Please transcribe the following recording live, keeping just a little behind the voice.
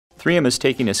3M is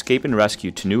taking escape and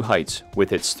rescue to new heights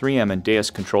with its 3M and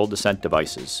DEUS controlled descent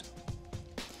devices.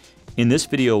 In this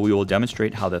video, we will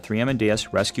demonstrate how the 3M and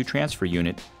DEUS Rescue Transfer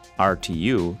Unit,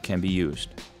 RTU, can be used.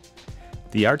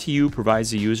 The RTU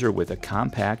provides the user with a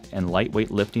compact and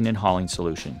lightweight lifting and hauling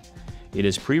solution. It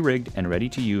is pre-rigged and ready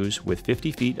to use with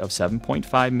 50 feet of 7.5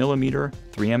 mm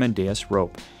 3M and DEUS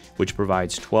rope, which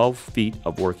provides 12 feet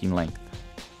of working length.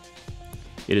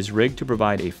 It is rigged to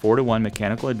provide a 4-to-1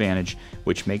 mechanical advantage,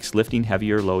 which makes lifting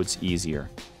heavier loads easier.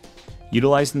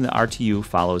 Utilizing the RTU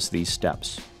follows these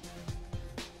steps.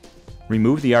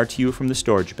 Remove the RTU from the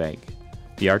storage bag.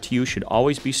 The RTU should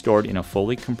always be stored in a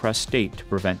fully compressed state to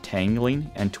prevent tangling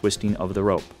and twisting of the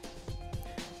rope.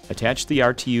 Attach the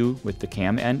RTU with the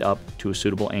cam end up to a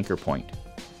suitable anchor point.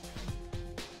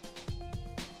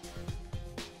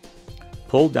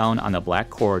 Pull down on the black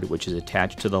cord which is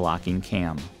attached to the locking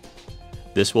cam.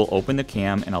 This will open the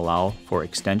cam and allow for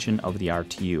extension of the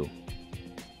RTU.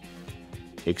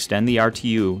 Extend the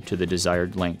RTU to the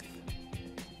desired length.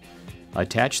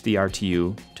 Attach the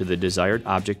RTU to the desired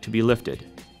object to be lifted.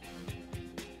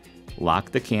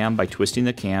 Lock the cam by twisting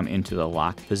the cam into the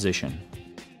lock position.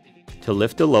 To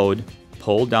lift the load,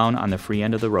 pull down on the free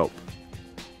end of the rope.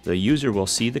 The user will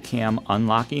see the cam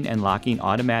unlocking and locking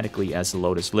automatically as the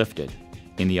load is lifted.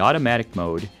 In the automatic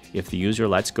mode, if the user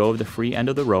lets go of the free end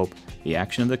of the rope, the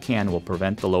action of the can will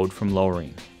prevent the load from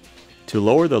lowering. To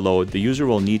lower the load, the user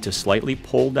will need to slightly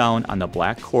pull down on the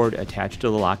black cord attached to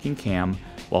the locking cam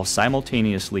while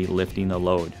simultaneously lifting the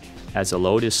load. As the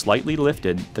load is slightly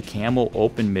lifted, the cam will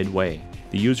open midway.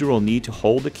 The user will need to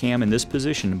hold the cam in this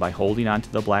position by holding onto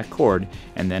the black cord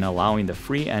and then allowing the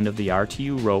free end of the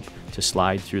RTU rope to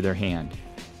slide through their hand.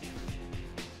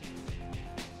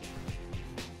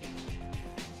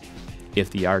 If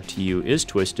the RTU is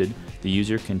twisted, the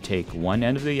user can take one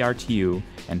end of the RTU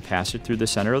and pass it through the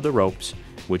center of the ropes,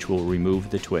 which will remove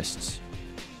the twists.